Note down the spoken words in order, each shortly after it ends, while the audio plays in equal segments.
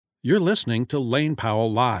You're listening to Lane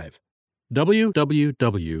Powell Live.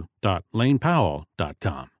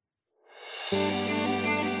 www.lanepowell.com.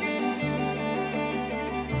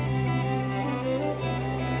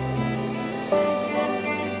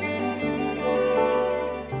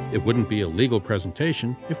 It wouldn't be a legal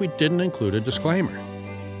presentation if we didn't include a disclaimer.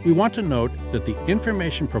 We want to note that the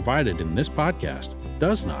information provided in this podcast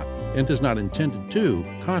does not and is not intended to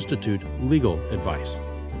constitute legal advice.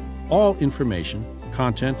 All information,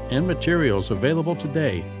 content, and materials available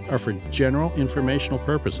today are for general informational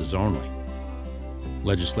purposes only.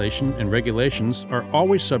 Legislation and regulations are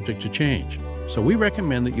always subject to change, so we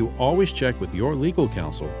recommend that you always check with your legal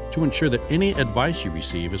counsel to ensure that any advice you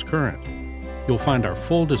receive is current. You'll find our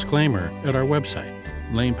full disclaimer at our website,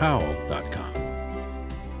 lanepowell.com.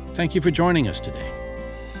 Thank you for joining us today.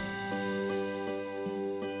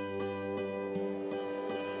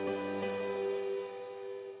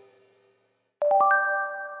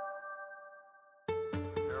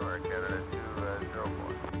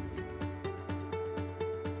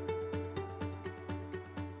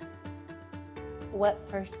 What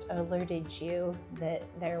first alerted you that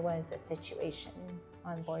there was a situation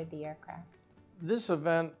on board the aircraft? This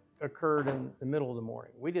event occurred in the middle of the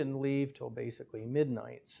morning. We didn't leave till basically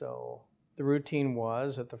midnight, so the routine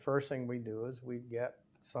was that the first thing we do is we'd get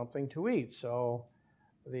something to eat. So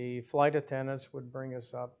the flight attendants would bring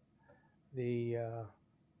us up the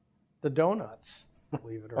donuts,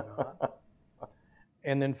 believe it or not.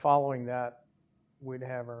 And then following that, we'd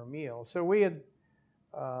have our meal. So we had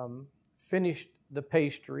finished the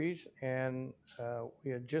pastries, and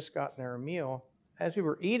we had just gotten our meal. As we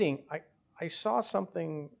were eating, I saw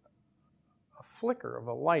something, a flicker of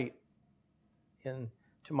a light to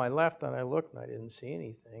my left, and I looked and I didn't see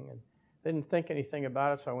anything and didn't think anything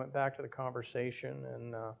about it, so I went back to the conversation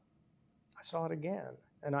and I saw it again.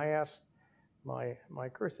 And I asked my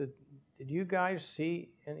crew, I said, did you guys see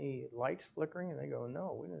any lights flickering? And they go,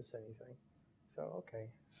 no, we didn't see anything. So, okay.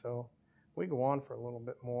 So we go on for a little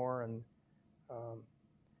bit more, and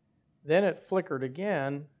then it flickered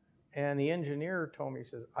again, and the engineer told me, he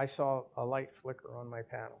says, I saw a light flicker on my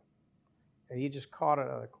panel. And he just caught it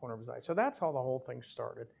out of the corner of his eye. So that's how the whole thing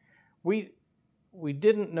started. We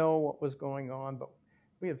didn't know what was going on, but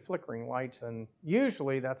we had flickering lights, and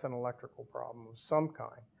usually that's an electrical problem of some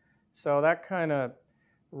kind. So that kind of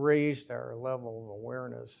raised our level of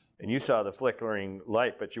awareness. And you saw the flickering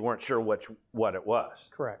light, but you weren't sure what it was.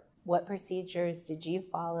 Correct. What procedures did you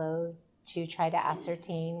follow to try to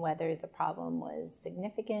ascertain whether the problem was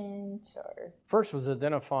significant or? First was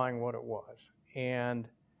identifying what it was, and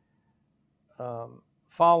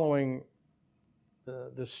following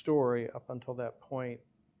the story up until that point.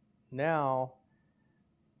 Now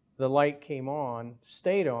the light came on,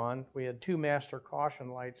 stayed on. We had two master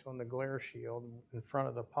caution lights on the glare shield in front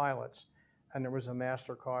of the pilots, and there was a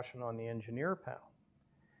master caution on the engineer panel.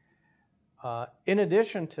 In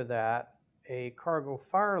addition to that, a cargo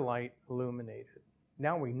fire light illuminated.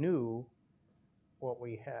 Now we knew what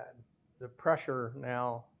we had. The pressure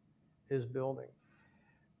now is building.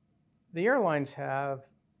 The airlines have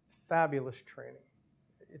fabulous training.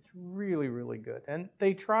 It's really, really good. And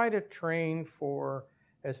they try to train for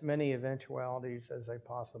as many eventualities as they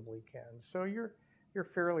possibly can. So you're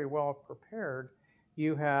fairly well prepared.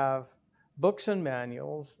 You have books and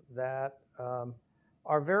manuals that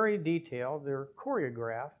are very detailed. They're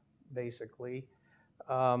choreographed, basically,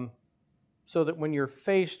 so that when you're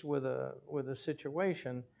faced with a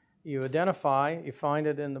situation, you identify, you find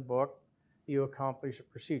it in the book, you accomplish a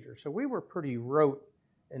procedure. So we were pretty rote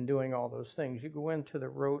in doing all those things. You go into the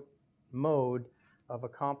rote mode of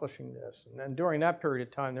accomplishing this. And then during that period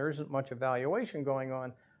of time, there isn't much evaluation going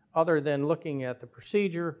on other than looking at the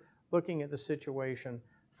procedure, looking at the situation,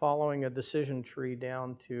 following a decision tree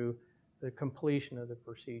down to the completion of the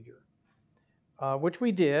procedure, which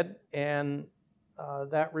we did, and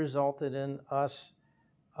that resulted in us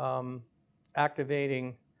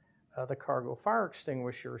activating the cargo fire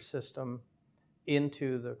extinguisher system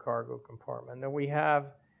into the cargo compartment. Now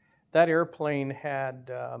that airplane had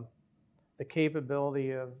the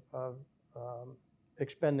capability of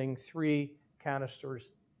expending 3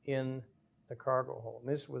 canisters in the cargo hold.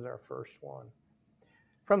 And this was our first one.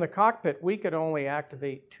 From the cockpit, we could only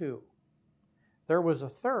activate 2. There was a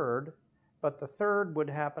third, but the third would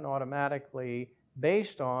happen automatically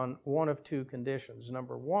based on one of 2 conditions.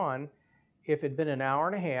 Number one, if it had been an hour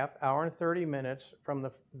and a half, hour and 30 minutes from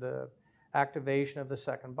the activation of the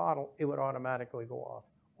second bottle, it would automatically go off.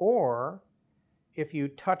 Or if you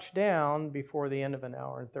touch down before the end of an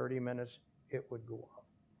hour and 30 minutes, it would go off.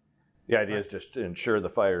 The idea is just to ensure the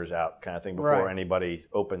fire's out kind of thing before Right. anybody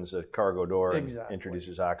opens the cargo door and Exactly.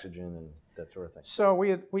 introduces oxygen and that sort of thing. So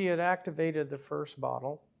we had activated the first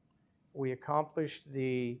bottle. We accomplished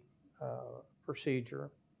the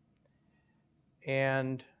procedure.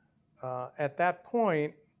 And at that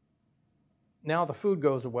point, now the food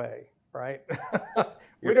goes away, right? We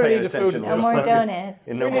You're don't paying need the food. attention No to more what's- donuts.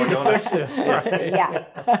 And no We more need to donuts. fix this, right?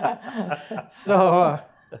 Yeah. So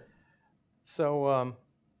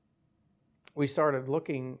we started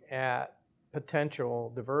looking at potential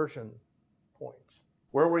diversion points.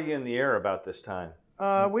 Where were you in the air about this time?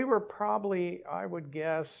 We were probably, I would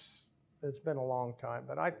guess, it's been a long time,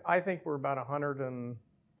 but I think we're about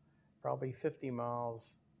 150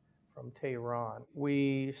 miles from Tehran.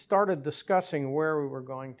 We started discussing where we were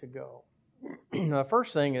going to go. The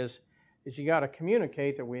first thing is you got to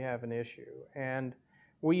communicate that we have an issue, and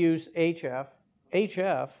we use HF.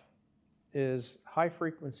 HF is high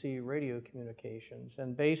frequency radio communications,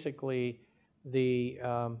 and basically the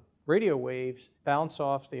radio waves bounce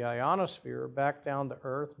off the ionosphere back down to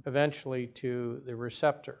Earth, eventually to the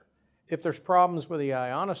receptor. If there's problems with the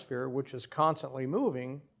ionosphere, which is constantly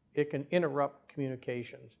moving, it can interrupt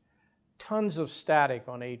communications. Tons of static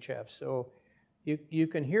on HF, so you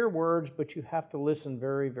can hear words, but you have to listen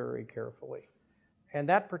very, very carefully. And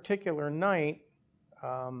that particular night,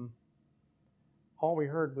 all we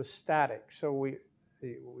heard was static. So we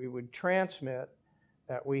would transmit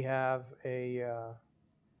that we have a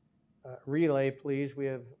relay, please. We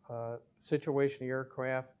have a situation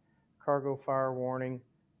aircraft, cargo fire warning,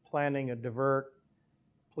 planning a divert,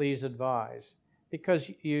 please advise. Because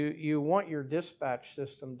you want your dispatch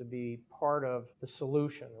system to be part of the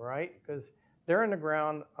solution, right? Because they're in the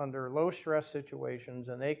ground under low stress situations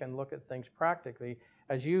and they can look at things practically.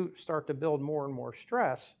 As you start to build more and more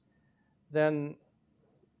stress, then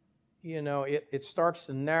it starts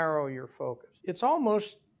to narrow your focus. It's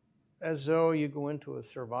almost as though you go into a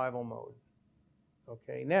survival mode.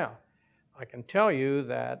 Okay, now, I can tell you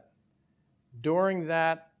that during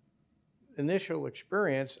that initial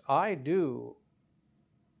experience, I do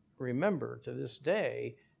remember to this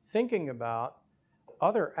day thinking about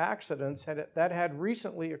other accidents that had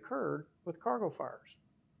recently occurred with cargo fires.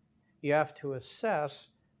 You have to assess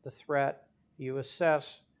the threat, you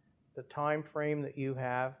assess the time frame that you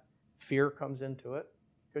have, fear comes into it,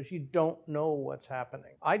 because you don't know what's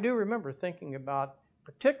happening. I do remember thinking about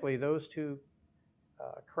particularly those two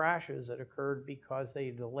crashes that occurred because they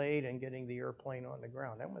delayed in getting the airplane on the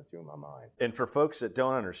ground. That went through my mind. And for folks that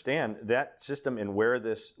don't understand that system and where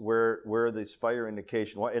this fire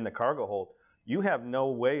indication in the cargo hold, you have no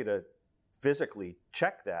way to physically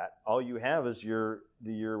check that. All you have is your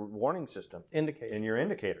warning system Indication. and your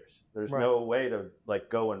indicators. There's Right. no way to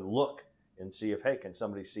go and look and see if, hey, can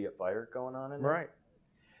somebody see a fire going on in there? Right.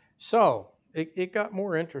 So it got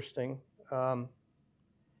more interesting.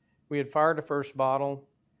 We had fired the first bottle.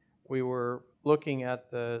 We were looking at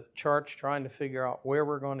the charts, trying to figure out where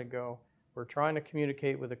we're going to go. We're trying to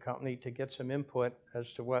communicate with the company to get some input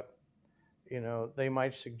as to what they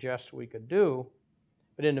might suggest we could do.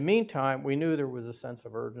 But in the meantime, we knew there was a sense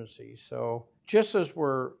of urgency. So just as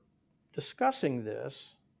we're discussing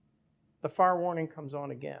this, the fire warning comes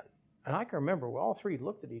on again. And I can remember we all three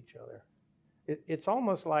looked at each other. It's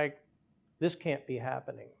almost like this can't be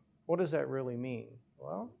happening. What does that really mean?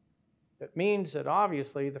 Well, it means that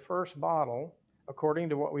obviously the first bottle, according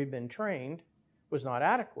to what we've been trained, was not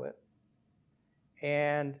adequate.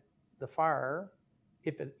 And the fire,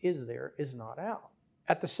 if it is there, is not out.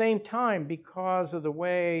 At the same time, because of the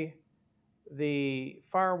way the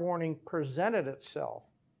fire warning presented itself,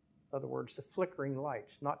 in other words, the flickering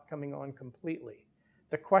lights not coming on completely,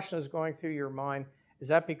 the question is going through your mind, is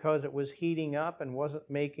that because it was heating up and wasn't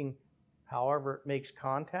making, however it makes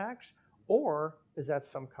contacts, or is that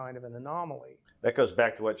some kind of an anomaly? That goes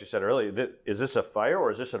back to what you said earlier. Is this a fire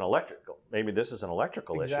or is this an electrical? Maybe this is an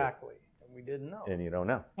electrical Exactly. And we didn't know. issue. And you don't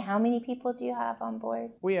know. How many people do you have on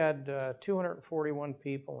board? We had 241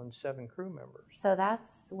 people and 7 crew members. So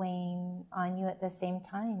that's weighing on you at the same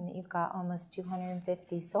time that you've got almost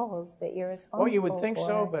 250 souls that you're responsible for. Well, you would think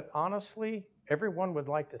so, but honestly, everyone would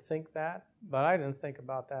like to think that, but I didn't think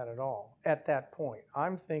about that at all. At that point,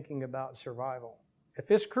 I'm thinking about survival. If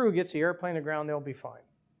this crew gets the airplane to the ground, they'll be fine.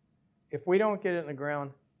 If we don't get it in the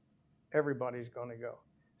ground, everybody's going to go.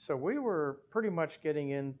 So we were pretty much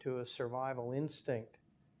getting into a survival instinct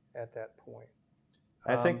at that point.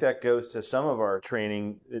 I think that goes to some of our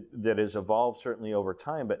training that has evolved certainly over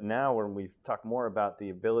time, but now when we've talked more about the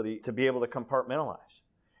ability to be able to compartmentalize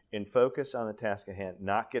and focus on the task at hand,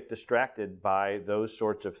 not get distracted by those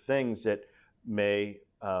sorts of things that may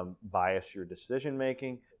bias your decision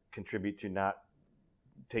making. contribute to not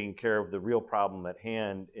taking care of the real problem at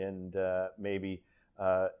hand, and maybe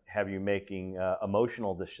have you making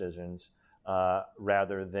emotional decisions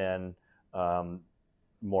rather than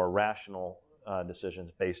more rational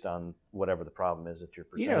decisions based on whatever the problem is that you're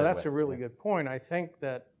presented with. That's a really good point. I think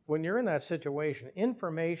that when you're in that situation,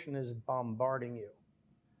 information is bombarding you.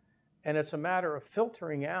 And it's a matter of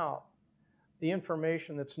filtering out the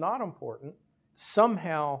information that's not important,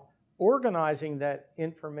 somehow organizing that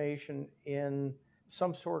information in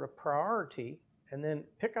some sort of priority, and then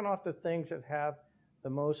picking off the things that have the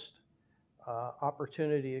most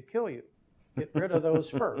opportunity to kill you. Get rid of those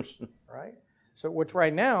first, right? So which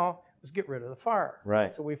right now is get rid of the fire.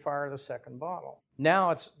 Right. So we fire the second bottle. Now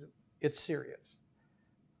it's serious.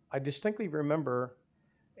 I distinctly remember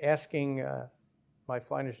asking my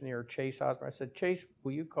flight engineer, Chase Osborne, I said, Chase,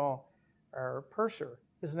 will you call our purser?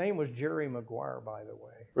 His name was Jerry McGuire, by the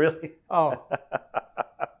way. Really? Oh,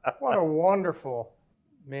 what a wonderful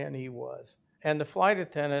man he was. And the flight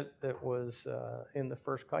attendant that was in the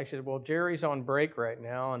first class, she said, well, Jerry's on break right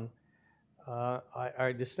now. And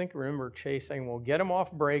I distinctly remember Chase saying, well, get him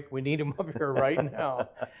off break. We need him up here right now.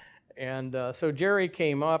 And so Jerry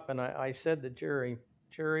came up, and I said to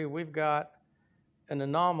Jerry, we've got an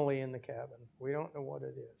anomaly in the cabin. We don't know what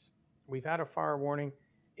it is. We've had a fire warning.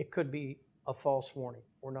 It could be a false warning.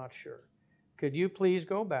 We're not sure. Could you please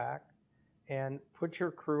go back and put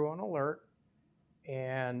your crew on alert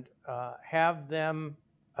and have them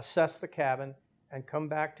assess the cabin and come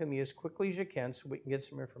back to me as quickly as you can so we can get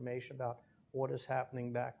some information about what is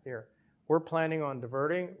happening back there. We're planning on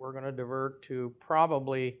diverting. We're going to divert to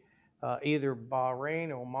probably either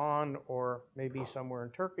Bahrain, Oman, or maybe somewhere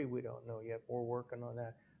in Turkey. We don't know yet. We're working on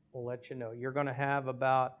that. We'll let you know. You're going to have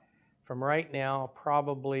about, from right now,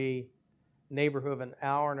 probably neighborhood of an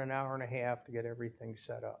hour and a half to get everything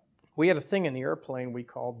set up. We had a thing in the airplane we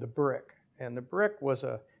called the brick. And the brick was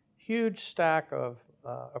a huge stack of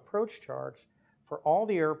approach charts for all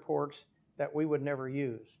the airports that we would never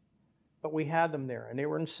use. But we had them there, and they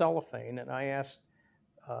were in cellophane. And I asked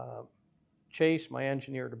Chase, my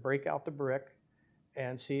engineer, to break out the brick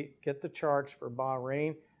and get the charts for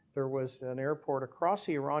Bahrain. There was an airport across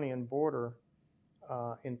the Iranian border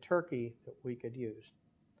in Turkey that we could use.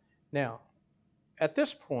 Now, at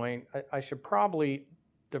this point, I should probably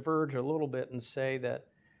diverge a little bit and say that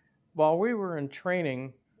while we were in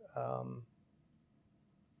training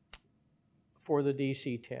for the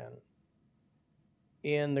DC-10,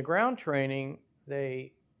 in the ground training,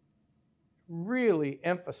 they really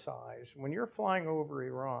emphasize, when you're flying over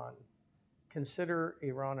Iran, consider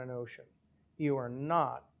Iran an ocean. You are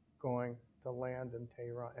not going to land in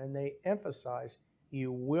Tehran. And they emphasize,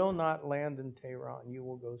 you will not land in Tehran. You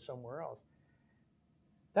will go somewhere else.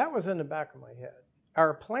 That was in the back of my head.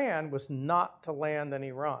 Our plan was not to land in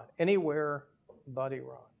Iran, anywhere but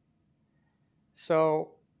Iran.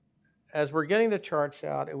 So as we're getting the charts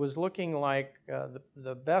out, it was looking like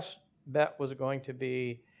the best bet was going to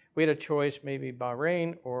be, we had a choice, maybe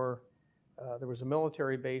Bahrain, or there was a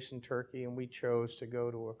military base in Turkey, and we chose to go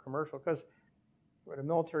to a commercial, because we're at a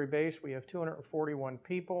military base, we have 241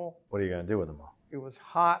 people. What are you going to do with them all? It was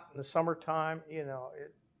hot in the summertime,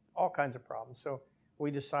 all kinds of problems. So we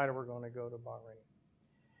decided we're going to go to Bahrain.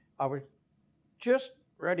 I was just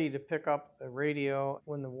ready to pick up the radio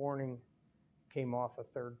when the warning came off a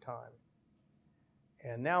third time.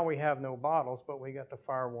 And now we have no bottles, but we got the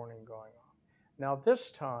fire warning going on. Now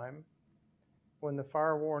this time, when the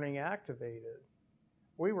fire warning activated,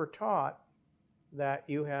 we were taught that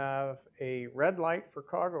you have a red light for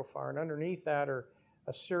cargo fire, and underneath that are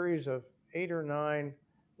a series of 8 or 9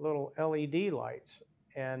 little LED lights,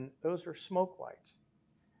 and those are smoke lights.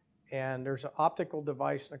 And there's an optical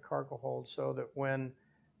device in the cargo hold so that when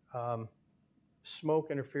smoke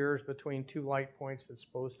interferes between 2 light points that's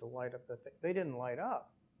supposed to light up the thing, they didn't light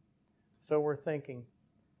up. So we're thinking,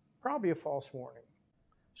 probably a false warning.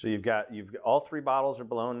 So you've got all 3 bottles are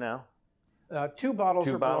blown now? 2 bottles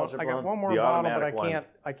are blown. I got one more bottle, but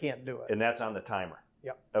I can't do it. And that's on the timer?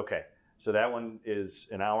 Yep. Okay. So that one is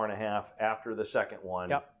an hour and a half after the second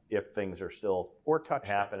one, yep, if things are still or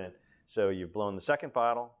happening. So you've blown the second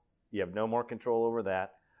bottle. You have no more control over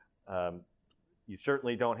that. You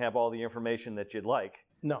certainly don't have all the information that you'd like.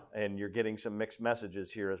 No. And you're getting some mixed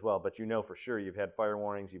messages here as well. But you know for sure you've had fire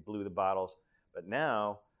warnings, you blew the bottles. But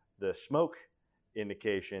now the smoke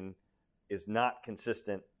indication is not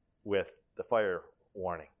consistent with the fire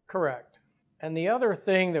warning. Correct. And the other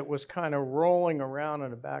thing that was kind of rolling around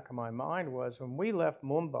in the back of my mind was when we left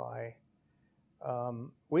Mumbai,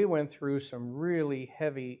 we went through some really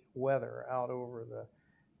heavy weather out over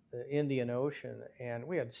the Indian Ocean, and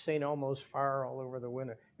we had St. Elmo's fire all over the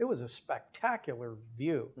window. It was a spectacular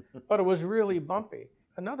view, but it was really bumpy.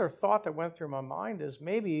 Another thought that went through my mind is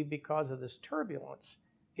maybe because of this turbulence,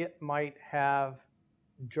 it might have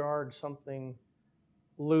jarred something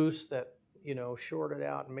loose that, shorted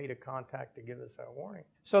out and made a contact to give us that warning.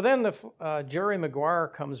 So then Jerry Maguire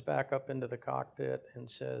comes back up into the cockpit and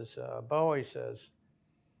says, Bowie says,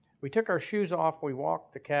 we took our shoes off, we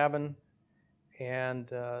walked the cabin, and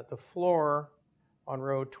the floor on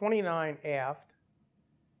row 29 aft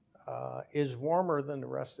is warmer than the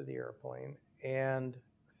rest of the airplane, and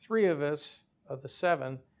 3 of us, of the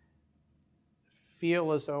 7,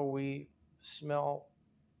 feel as though we smell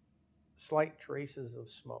slight traces of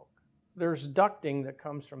smoke. There's ducting that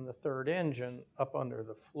comes from the 3rd engine up under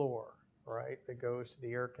the floor, right, that goes to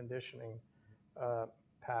the air conditioning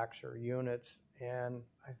packs or units, and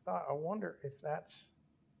I wonder if that's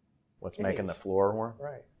what's making the floor warm?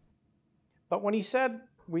 Right. But when he said,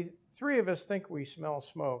 3 of us think we smell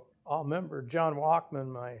smoke, I'll remember John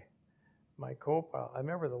Walkman, my co-pilot, I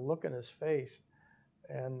remember the look in his face,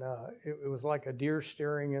 and it was like a deer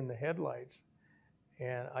staring in the headlights.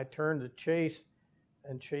 And I turned to Chase,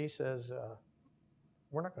 and Chase says,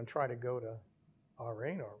 we're not going to try to go to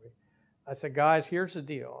Bahrain, are we? I said, guys, here's the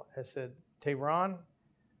deal. I said, Tehran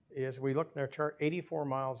is, we looked in our chart, 84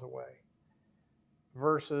 miles away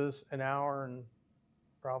versus an hour and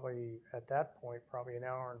probably, at that point, probably an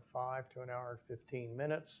hour and 5 to an hour and 15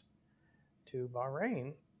 minutes to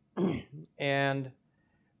Bahrain. And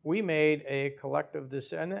we made a collective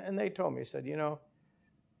decision, and they told me, said,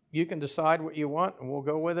 you can decide what you want and we'll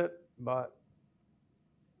go with it, but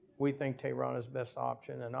we think Tehran is the best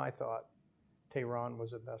option, and I thought Tehran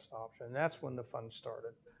was the best option. And that's when the fun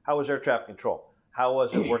started. How was air traffic control? How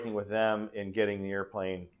was it working with them in getting the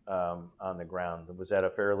airplane on the ground? Was that a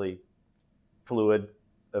fairly fluid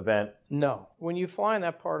event? No. When you fly in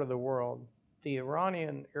that part of the world, the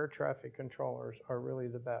Iranian air traffic controllers are really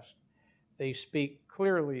the best. They speak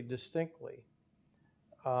clearly, distinctly.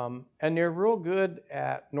 And they're real good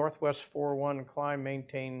at Northwest 41, climb,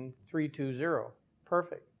 maintain 320.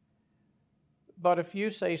 Perfect. But if you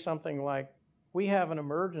say something like, we have an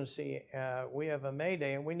emergency, we have a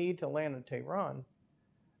mayday, and we need to land in Tehran,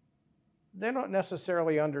 they don't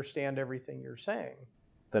necessarily understand everything you're saying.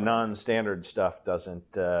 The non-standard stuff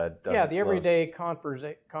doesn't the everyday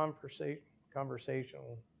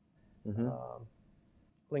conversational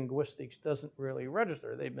linguistics doesn't really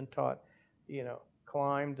register. They've been taught,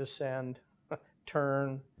 climb, descend,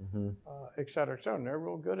 turn, et cetera, and they're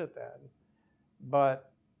real good at that.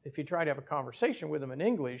 But if you try to have a conversation with them in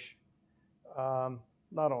English,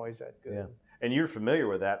 not always that good. Yeah. And you're familiar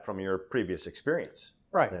with that from your previous experience.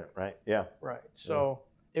 Right. Yeah, right. Yeah. Right. So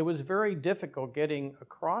it was very difficult getting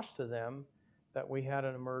across to them that we had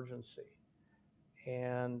an emergency.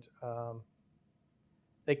 And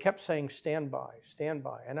they kept saying, stand by, stand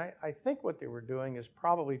by. And I think what they were doing is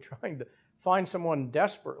probably trying to find someone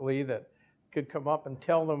desperately that could come up and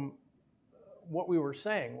tell them what we were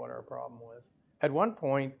saying, what our problem was. At one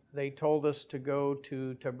point, they told us to go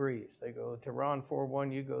to Tabriz. They go, Tehran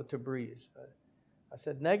 41, you go to Tabriz. I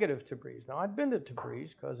said, negative Tabriz. Now, I'd been to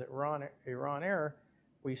Tabriz because at Iran Air,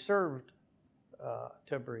 we served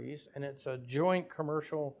Tabriz, and it's a joint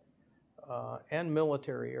commercial and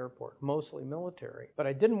military airport, mostly military. But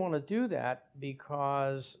I didn't want to do that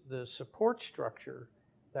because the support structure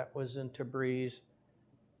that was in Tabriz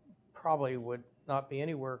probably would not be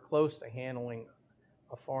anywhere close to handling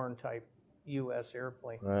a foreign type U.S.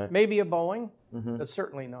 airplane. Right. Maybe a Boeing, but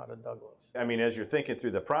certainly not a Douglas. I mean, as you're thinking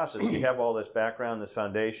through the process, you have all this background, this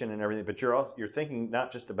foundation and everything, but you're thinking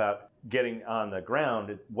not just about getting on the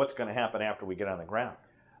ground, what's going to happen after we get on the ground.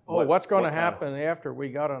 What's going to happen after we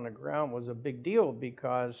got on the ground was a big deal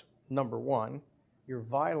because, number one, you're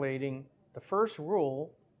violating the first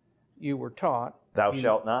rule you were taught. Thou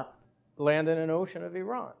shalt not land in an ocean of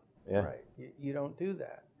Iran. Yeah. Right. You don't do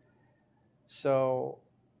that. So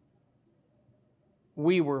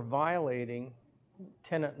we were violating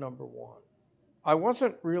tenet number one. I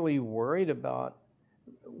wasn't really worried about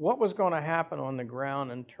what was going to happen on the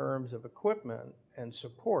ground in terms of equipment and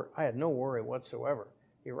support. I had no worry whatsoever.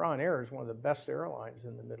 Iran Air is one of the best airlines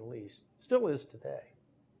in the Middle East. Still is today,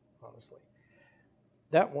 honestly.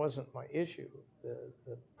 That wasn't my issue.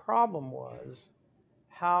 The problem was,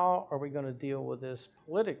 how are we going to deal with this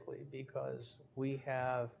politically? Because we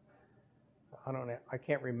have, I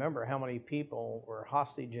can't remember how many people were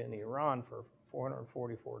hostage in Iran for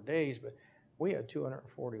 444 days, but we had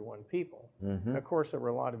 241 people. And of course, there were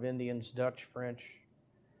a lot of Indians, Dutch, French,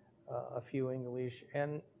 a few English,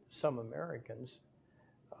 and some Americans.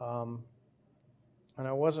 And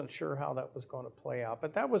I wasn't sure how that was going to play out.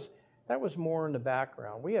 But that was more in the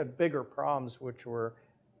background. We had bigger problems, which were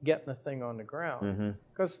getting the thing on the ground.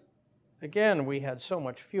 Because, again, we had so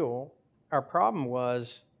much fuel. Our problem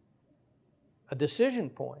was a decision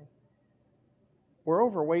point. We're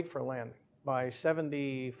overweight for landing by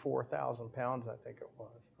 74,000 pounds, I think it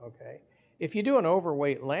was, okay? If you do an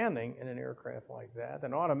overweight landing in an aircraft like that,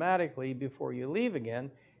 then automatically, before you leave again,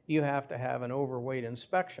 you have to have an overweight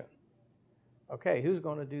inspection. Okay, who's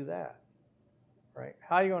going to do that, right?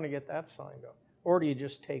 How are you going to get that signed up? Or do you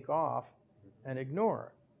just take off and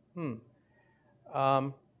ignore it?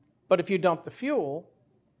 But if you dump the fuel,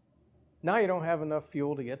 now you don't have enough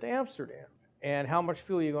fuel to get to Amsterdam. And how much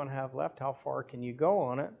fuel are you going to have left? How far can you go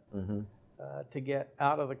on it to get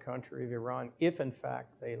out of the country of Iran, if in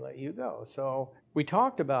fact they let you go? So we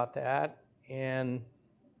talked about that and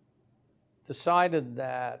decided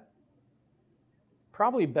that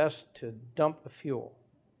probably best to dump the fuel,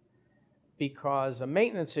 because a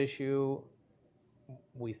maintenance issue,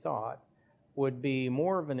 we thought, would be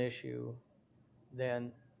more of an issue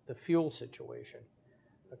than the fuel situation.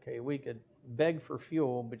 Okay, we could beg for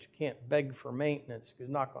fuel, but you can't beg for maintenance. It's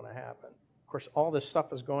not going to happen. Of course, all this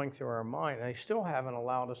stuff is going through our mind, and they still haven't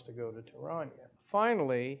allowed us to go to Tehran yet.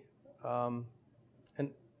 Finally, and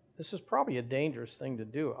this is probably a dangerous thing to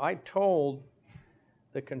do, I told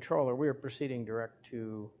the controller we were proceeding direct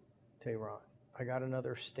to Tehran. I got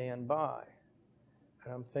another standby,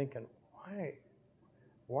 and I'm thinking,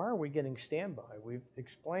 why are we getting standby? We've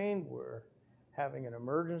explained we're having an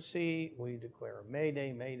emergency, we declare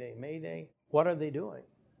Mayday, Mayday, Mayday. What are they doing,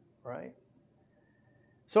 right?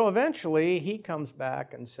 So eventually he comes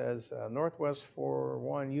back and says, Northwest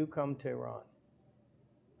 401, you come to Tehran.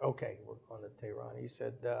 Okay, we're going to Tehran. He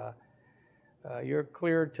said, you're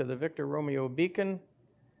cleared to the Victor Romeo beacon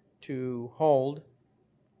to hold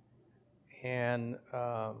and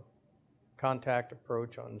contact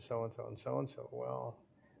approach on so-and-so and so-and-so. Well,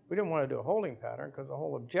 we didn't want to do a holding pattern because the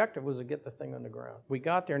whole objective was to get the thing on the ground. We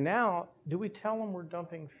got there. Now, do we tell them we're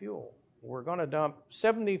dumping fuel? We're going to dump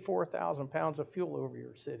 74,000 pounds of fuel over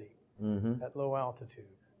your city at low altitude.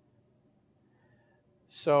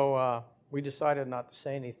 So we decided not to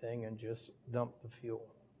say anything and just dump the fuel.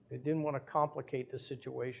 They didn't want to complicate the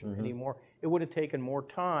situation anymore. It would have taken more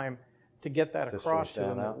time to get that across to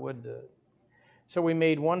them than it would. So we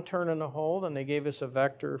made one turn in the hold, and they gave us a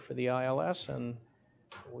vector for the ILS, and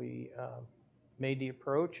we made the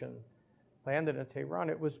approach and landed in Tehran.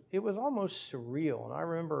 It was almost surreal, and I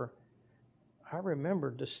remember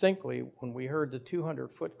distinctly when we heard the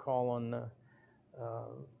 200-foot call on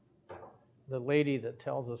the lady that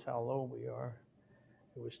tells us how low we are.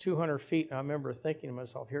 It was 200 feet, and I remember thinking to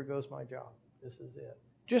myself, here goes my job. This is it.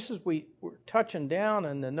 Just as we were touching down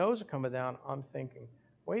and the nose is coming down, I'm thinking,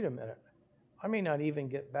 wait a minute. I may not even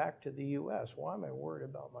get back to the U.S. Why am I worried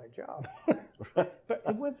about my job? But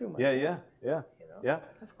it went through my mind. Yeah.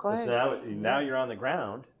 Of course. So now you're on the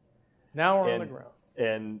ground. Now we're on the ground.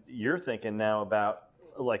 And you're thinking now about,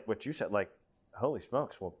 like what you said, like, holy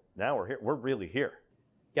smokes, well, now we're here. We're really here.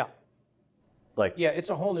 Yeah. Like, yeah, it's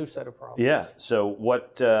a whole new set of problems. Yeah. So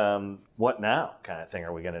what now kind of thing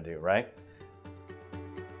are we going to do, right?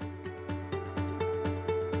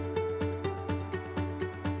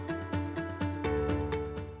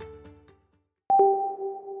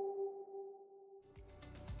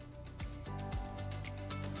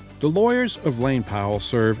 The lawyers of Lane Powell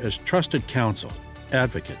serve as trusted counsel,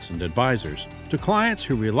 advocates, and advisors to clients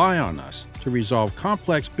who rely on us to resolve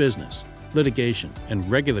complex business, litigation, and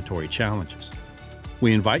regulatory challenges.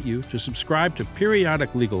 We invite you to subscribe to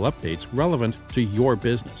periodic legal updates relevant to your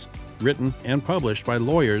business, written and published by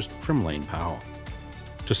lawyers from Lane Powell.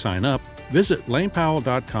 To sign up, visit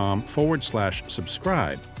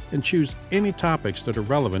lanepowell.com/subscribe and choose any topics that are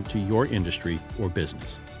relevant to your industry or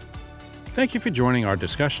business. Thank you for joining our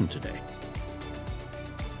discussion today.